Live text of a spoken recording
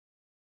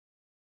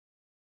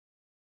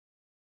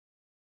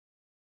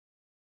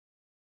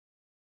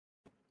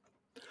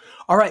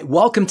All right,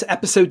 welcome to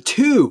episode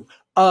 2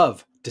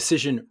 of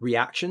Decision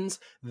Reactions.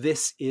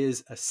 This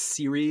is a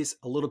series,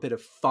 a little bit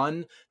of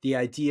fun. The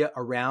idea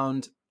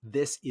around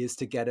this is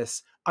to get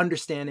us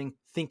understanding,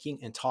 thinking,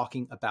 and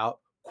talking about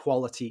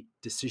quality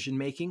decision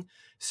making.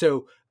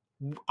 So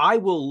I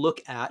will look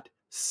at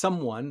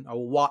someone, I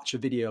will watch a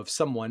video of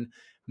someone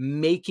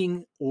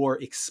making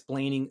or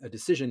explaining a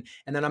decision,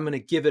 and then I'm going to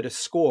give it a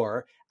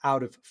score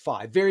out of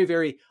 5. Very,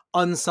 very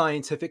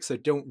unscientific, so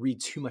don't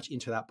read too much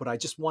into that, but I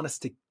just want us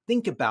to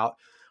think about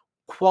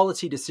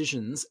quality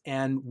decisions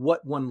and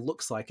what one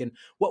looks like. And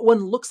what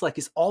one looks like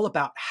is all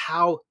about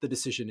how the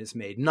decision is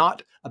made,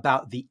 not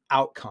about the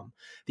outcome.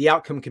 The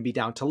outcome can be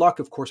down to luck.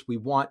 Of course, we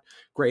want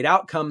great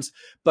outcomes,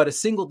 but a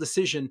single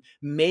decision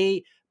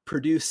may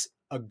produce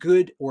a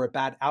good or a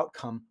bad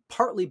outcome,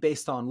 partly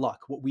based on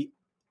luck. What we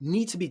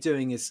need to be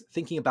doing is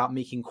thinking about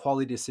making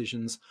quality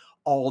decisions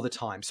all the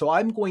time. So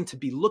I'm going to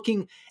be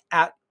looking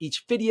at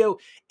each video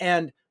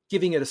and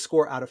giving it a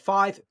score out of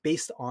 5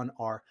 based on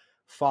our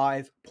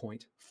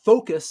 5-point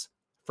focus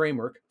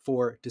framework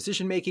for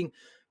decision making.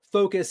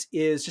 Focus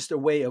is just a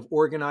way of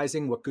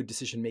organizing what good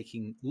decision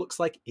making looks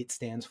like. It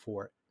stands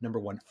for, number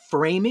 1,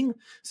 framing.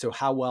 So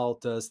how well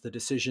does the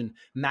decision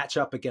match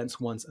up against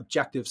one's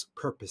objectives,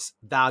 purpose,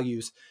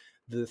 values,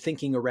 the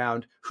thinking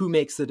around who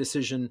makes the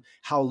decision,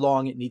 how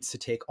long it needs to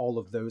take, all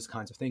of those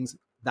kinds of things.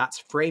 That's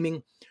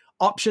framing.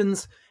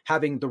 Options,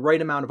 having the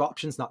right amount of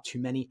options, not too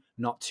many,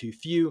 not too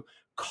few.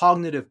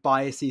 Cognitive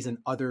biases and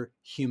other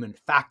human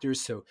factors.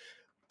 So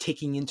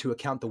taking into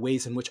account the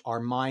ways in which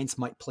our minds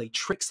might play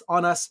tricks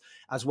on us,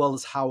 as well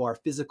as how our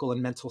physical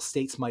and mental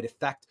states might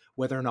affect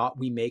whether or not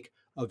we make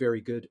a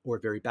very good or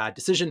very bad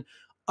decision.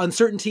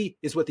 Uncertainty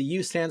is what the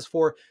U stands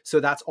for. So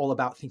that's all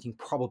about thinking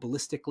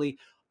probabilistically,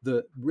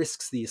 the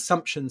risks, the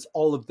assumptions,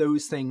 all of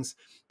those things,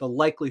 the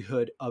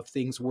likelihood of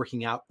things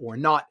working out or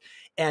not.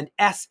 And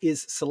S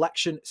is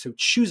selection, so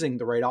choosing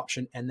the right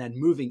option and then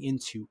moving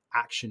into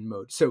action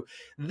mode. So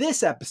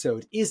this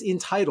episode is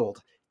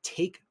entitled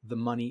Take the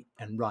Money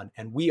and Run,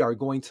 and we are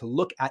going to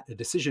look at a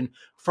decision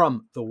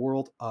from the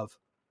world of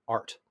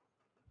art.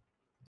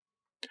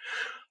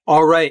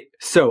 All right,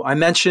 so I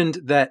mentioned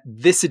that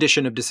this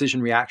edition of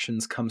Decision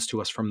Reactions comes to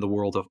us from the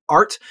world of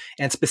art,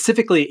 and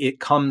specifically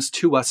it comes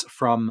to us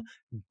from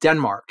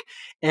Denmark,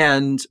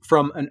 and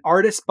from an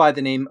artist by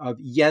the name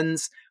of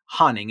Jens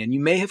Hanning. And you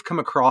may have come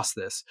across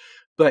this,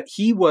 but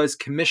he was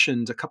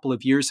commissioned a couple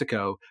of years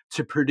ago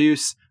to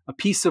produce a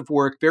piece of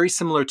work very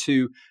similar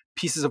to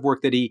pieces of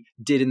work that he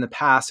did in the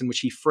past, in which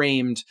he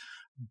framed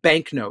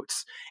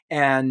banknotes.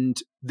 And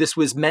this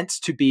was meant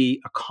to be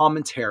a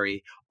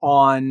commentary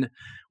on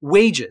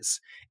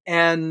wages.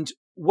 And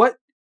what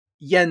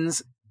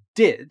Jens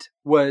did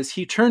was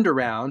he turned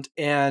around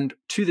and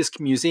to this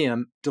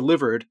museum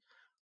delivered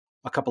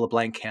a couple of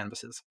blank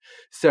canvases.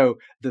 So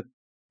the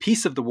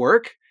piece of the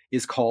work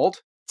is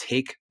called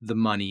Take the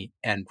Money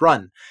and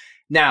Run.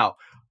 Now,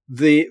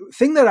 the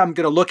thing that I'm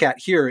going to look at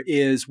here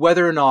is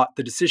whether or not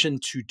the decision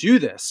to do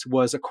this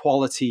was a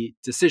quality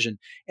decision.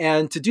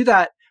 And to do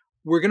that,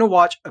 we're going to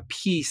watch a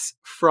piece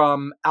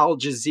from Al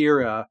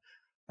Jazeera.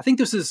 I think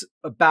this is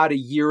about a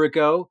year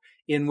ago,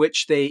 in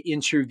which they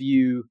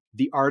interview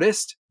the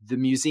artist, the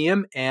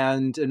museum,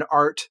 and an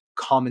art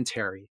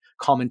commentator.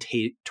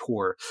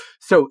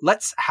 So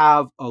let's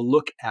have a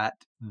look at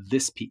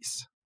this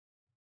piece.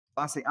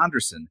 Lasse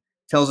Andersen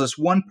tells us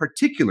one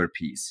particular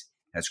piece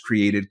has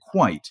created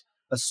quite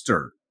a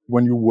stir.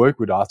 When you work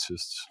with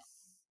artists,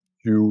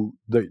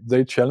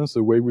 they challenge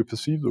the way we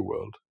perceive the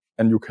world,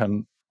 and you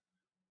can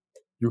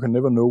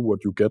never know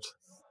what you get.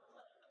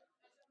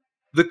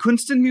 The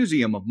Kunsten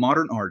Museum of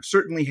Modern Art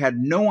certainly had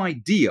no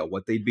idea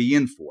what they'd be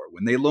in for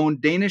when they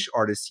loaned Danish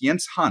artist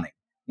Jens Hanning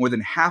more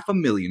than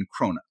 500,000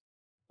 krone,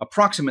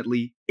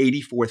 approximately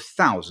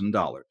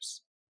 $84,000.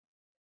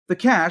 The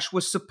cash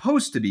was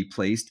supposed to be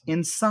placed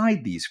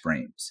inside these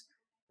frames,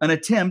 an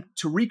attempt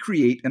to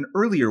recreate an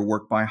earlier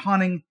work by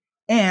Hanning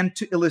and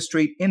to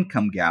illustrate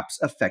income gaps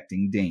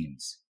affecting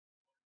Danes.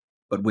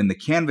 But when the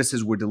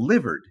canvases were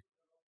delivered,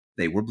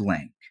 they were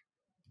blank.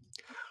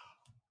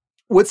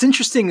 What's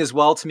interesting as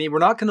well to me, we're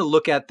not going to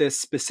look at this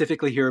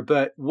specifically here,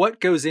 but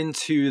what goes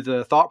into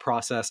the thought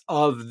process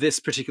of this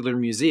particular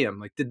museum?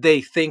 Like, did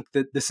they think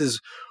that this is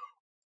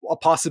a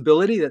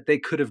possibility that they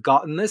could have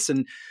gotten this?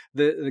 And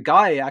the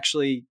guy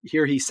actually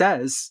here, he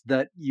says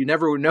that you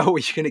never know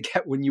what you're going to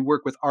get when you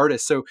work with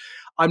artists. So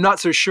I'm not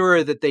so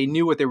sure that they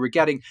knew what they were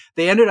getting.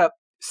 They ended up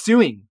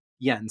suing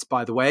Jens,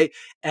 by the way,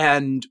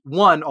 and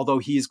won, although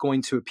he's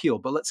going to appeal.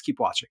 But let's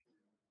keep watching.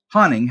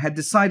 Hanning had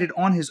decided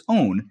on his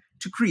own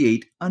to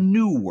create a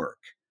new work,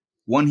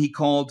 one he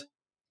called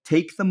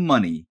Take the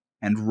Money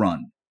and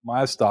Run.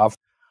 My staff,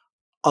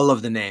 I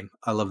love the name.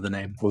 I love the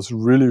name. Was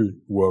really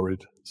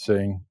worried,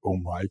 saying, "Oh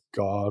my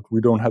God,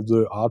 we don't have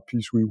the art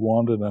piece we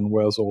wanted, and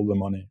where's all the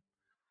money?"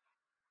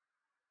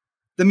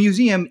 The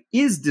museum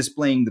is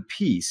displaying the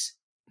piece,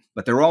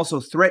 but they're also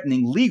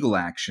threatening legal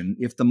action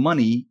if the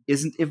money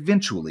isn't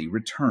eventually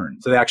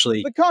returned. So they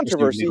actually, the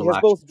controversy has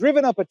both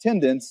driven up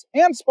attendance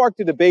and sparked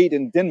a debate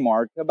in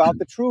Denmark about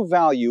the true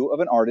value of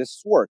an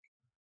artist's work.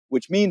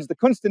 which means the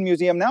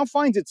Kunstmuseum now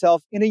finds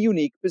itself in a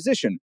unique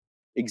position,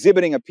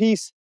 exhibiting a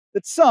piece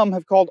that some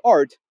have called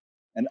art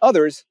and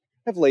others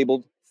have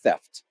labeled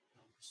theft.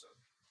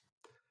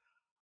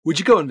 Would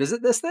you go and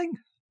visit this thing?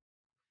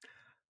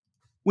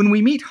 When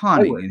we meet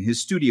Haning in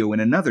his studio in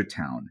another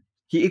town,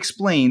 he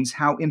explains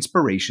how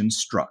inspiration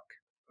struck.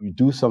 You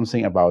do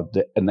something about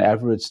an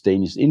average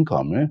Danish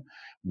income.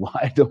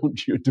 Why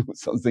don't you do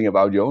something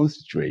about your own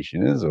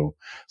situation?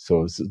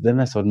 So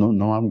then I thought,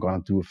 no, I'm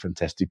going to do a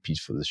fantastic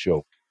piece for the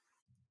show.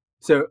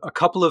 So a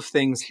couple of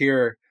things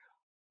here.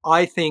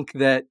 I think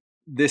that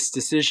this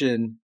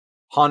decision,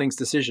 Haning's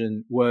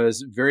decision,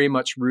 was very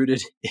much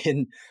rooted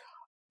in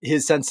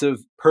his sense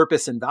of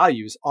purpose and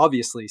values,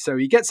 obviously. So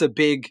he gets a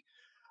big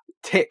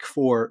tick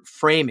for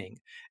framing.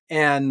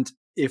 And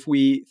if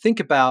we think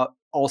about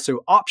also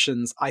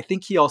options, I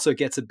think he also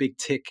gets a big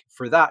tick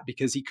for that,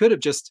 because he could have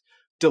just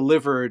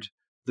delivered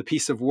the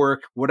piece of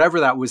work, whatever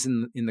that was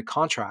in the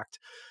contract.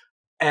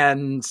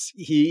 And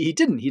he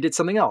didn't. He did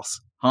something else.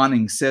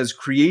 Haning says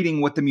creating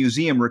what the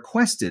museum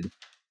requested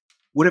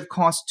would have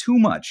cost too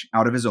much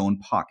out of his own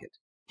pocket.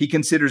 He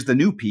considers the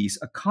new piece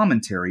a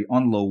commentary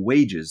on low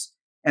wages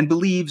and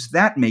believes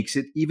that makes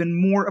it even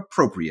more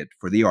appropriate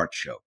for the art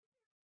show.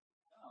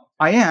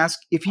 I ask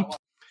if he...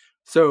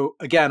 So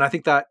again, I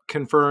think that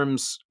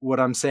confirms what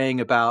I'm saying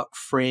about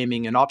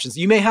framing and options.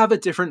 You may have a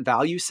different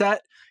value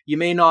set. You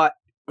may not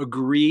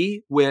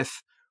agree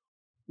with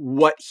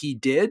what he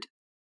did,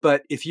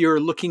 but if you're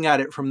looking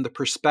at it from the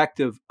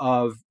perspective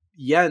of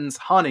Jens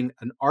Haning,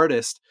 an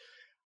artist,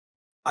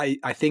 I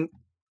think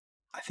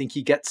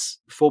he gets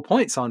full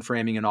points on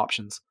framing and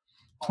options.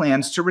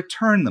 Plans to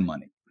return the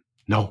money.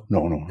 No.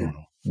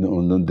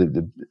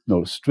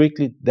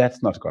 Strictly,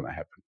 that's not going to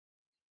happen.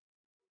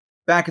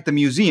 Back at the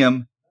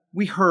museum,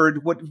 we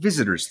heard what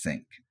visitors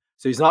think.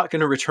 So he's not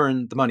going to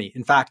return the money.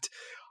 In fact,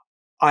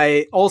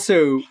 I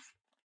also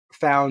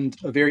found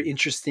a very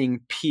interesting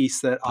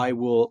piece that I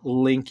will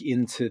link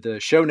into the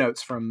show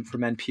notes from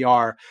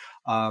NPR.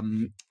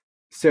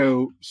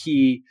 So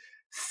he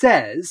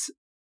says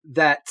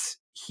that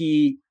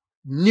he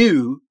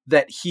knew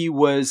that he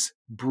was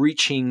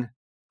breaching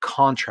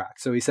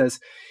contract. So he says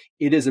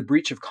it is a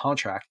breach of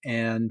contract,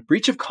 and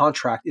breach of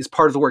contract is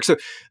part of the work. So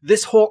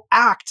this whole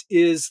act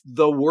is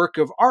the work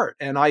of art.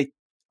 And I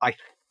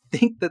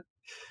think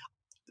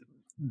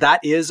that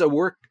is a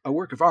work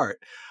of art.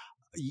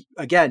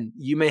 Again,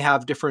 you may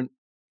have a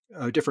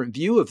different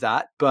view of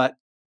that, but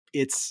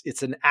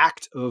it's an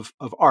act of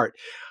art.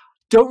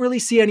 Don't really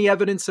see any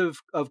evidence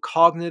of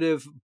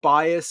cognitive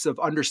bias, of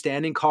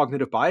understanding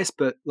cognitive bias,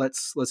 but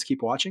let's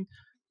keep watching.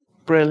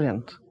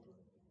 Brilliant.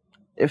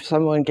 If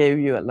someone gave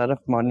you a lot of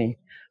money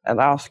and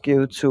asked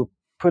you to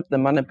put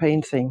them on a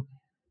painting,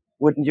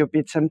 wouldn't you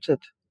be tempted?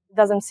 It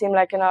doesn't seem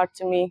like an art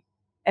to me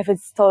if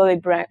it's totally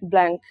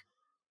blank.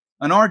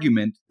 An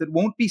argument that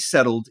won't be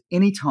settled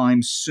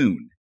anytime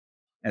soon,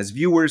 as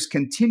viewers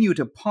continue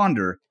to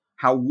ponder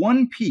how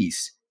one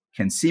piece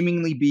can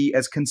seemingly be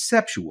as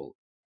conceptual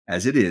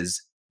as it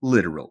is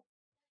literal.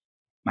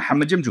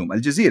 Mohammed Jamjoom, Al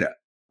Jazeera,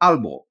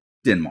 Aalborg,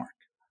 Denmark.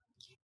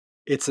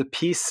 It's a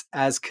piece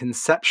as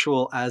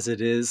conceptual as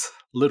it is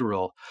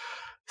literal.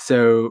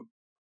 So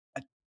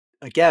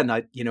again,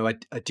 I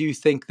do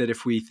think that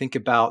if we think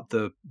about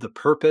the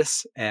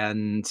purpose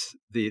and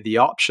the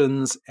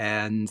options,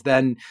 and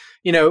then,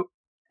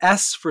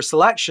 S for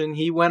selection,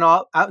 he went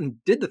out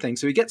and did the thing.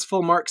 So he gets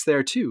full marks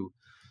there too.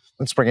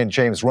 Let's bring in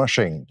James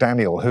Rushing.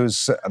 Daniel,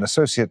 who's an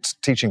associate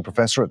teaching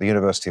professor at the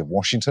University of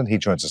Washington. He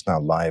joins us now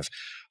live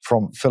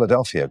from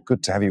Philadelphia.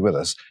 Good to have you with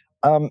us.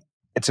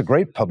 It's a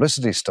great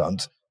publicity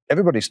stunt.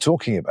 Everybody's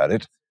talking about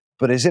it,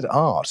 but is it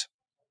art?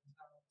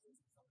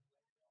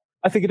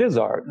 I think it is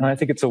art, and I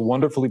think it's a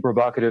wonderfully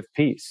provocative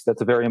piece.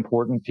 That's a very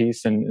important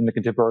piece in the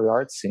contemporary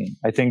art scene.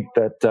 I think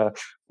that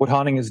what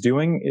Haning is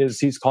doing is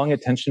he's calling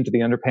attention to the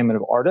underpayment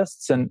of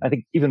artists, and I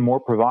think even more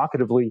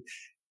provocatively,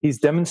 he's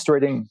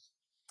demonstrating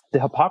the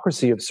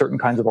hypocrisy of certain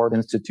kinds of art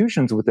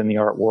institutions within the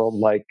art world,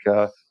 like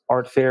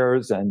art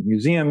fairs and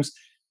museums,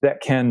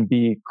 that can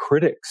be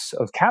critics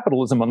of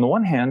capitalism on the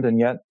one hand and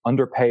yet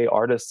underpay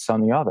artists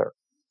on the other.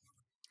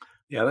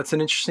 Yeah, that's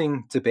an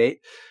interesting debate.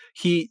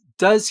 He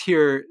does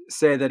here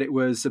say that it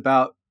was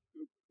about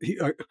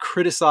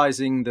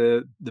criticizing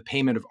the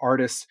payment of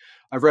artists.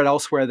 I've read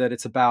elsewhere that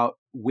it's about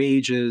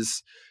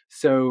wages.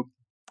 So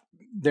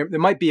there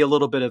might be a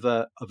little bit of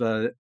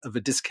a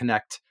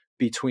disconnect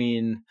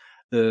between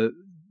the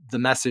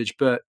message,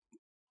 but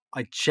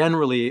I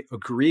generally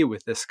agree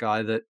with this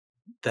guy that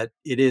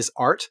it is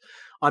art.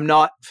 I'm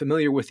not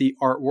familiar with the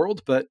art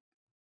world, but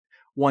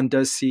one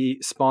does see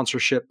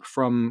sponsorship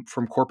from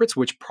corporates,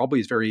 which probably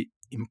is very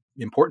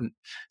important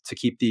to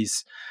keep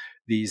these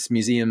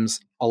museums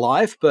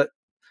alive. But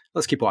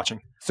let's keep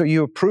watching. So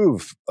you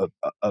approve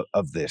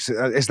of this?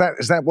 Is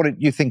that what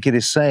you think it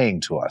is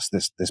saying to us?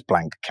 This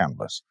blank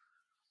canvas?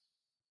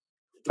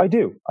 I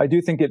do. I do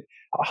think it.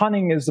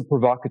 Haning is a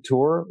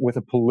provocateur with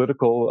a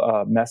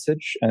political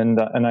message, and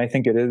I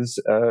think it is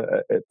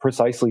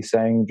precisely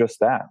saying just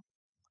that.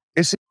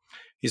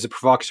 He's a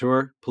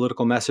provocateur,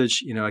 political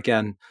message.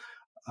 Again,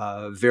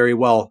 very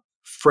well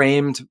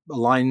framed,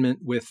 alignment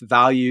with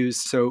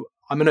values. So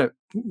I'm going to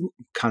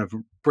kind of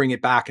bring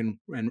it back and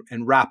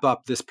wrap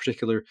up this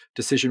particular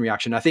decision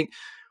reaction. I think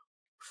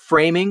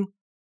framing,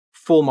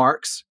 full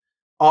marks;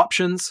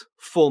 options,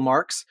 full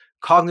marks;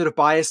 cognitive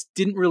bias,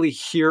 didn't really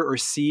hear or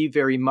see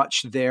very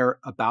much there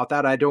about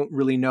that. I don't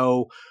really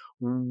know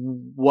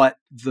what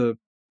the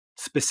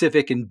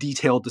specific and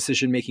detailed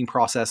decision-making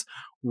process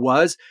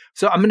was.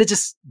 So I'm going to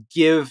just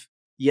give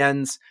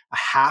Jens a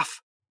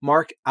half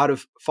mark out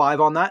of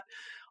 5 on that.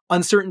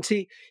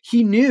 Uncertainty,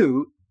 he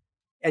knew,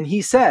 and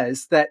he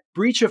says that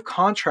breach of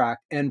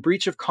contract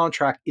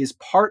is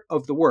part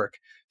of the work.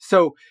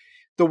 So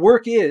the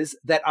work is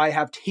that I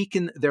have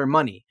taken their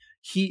money.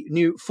 He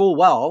knew full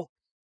well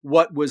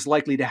what was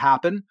likely to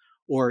happen,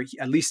 or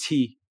at least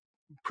he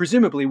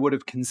presumably would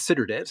have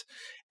considered it.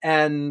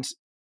 And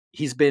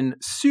he's been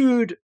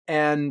sued,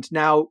 and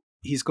now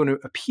he's going to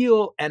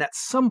appeal. And at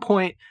some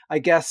point, I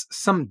guess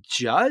some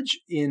judge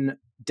in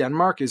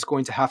Denmark is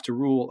going to have to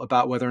rule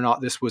about whether or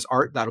not this was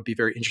art. That'll be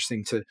very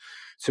interesting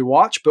to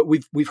watch. But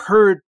we've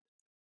heard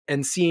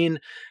and seen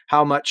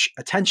how much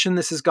attention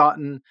this has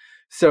gotten.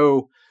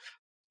 So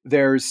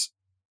there's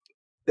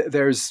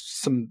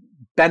some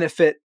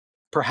benefit.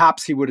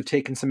 Perhaps he would have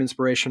taken some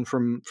inspiration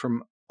from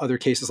other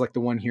cases like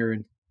the one here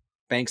in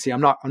Banksy.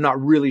 I'm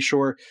not really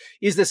sure.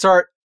 Is this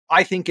art?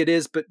 I think it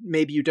is, but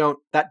maybe you don't.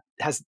 That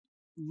has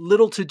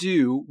little to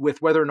do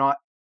with whether or not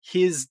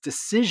his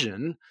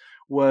decision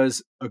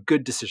was a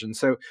good decision.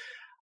 So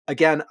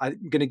again,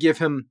 I'm going to give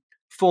him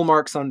full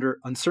marks under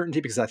uncertainty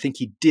because I think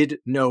he did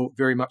know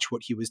very much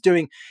what he was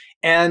doing.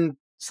 And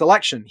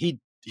selection, he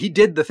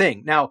did the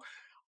thing. Now,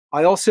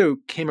 I also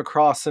came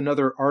across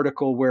another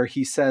article where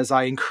he says,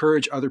 I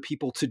encourage other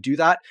people to do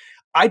that.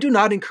 I do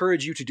not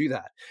encourage you to do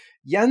that.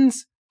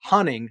 Jens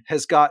Hanning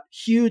has got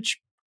huge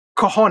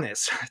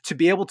cojones to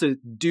be able to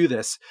do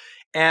this.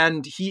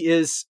 And he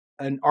is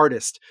an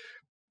artist.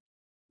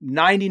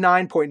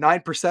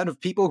 99.9% of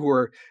people who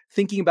are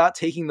thinking about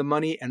taking the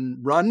money and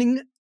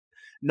running,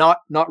 not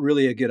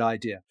really a good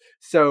idea.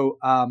 So,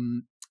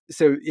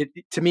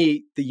 to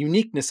me, the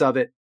uniqueness of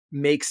it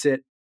makes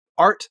it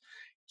art.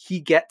 He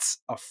gets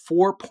a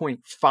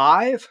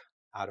 4.5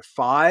 out of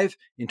 5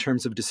 in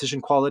terms of decision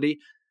quality.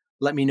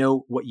 Let me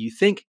know what you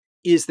think.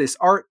 Is this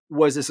art?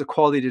 Was this a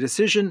quality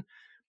decision?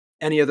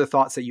 Any other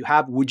thoughts that you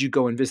have? Would you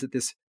go and visit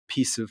this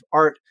piece of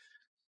art?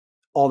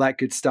 All that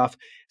good stuff.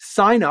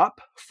 Sign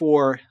up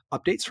for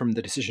updates from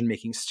the Decision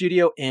Making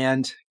Studio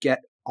and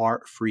get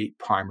our free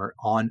primer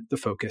on the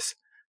Focus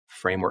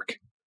framework.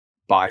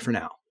 Bye for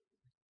now.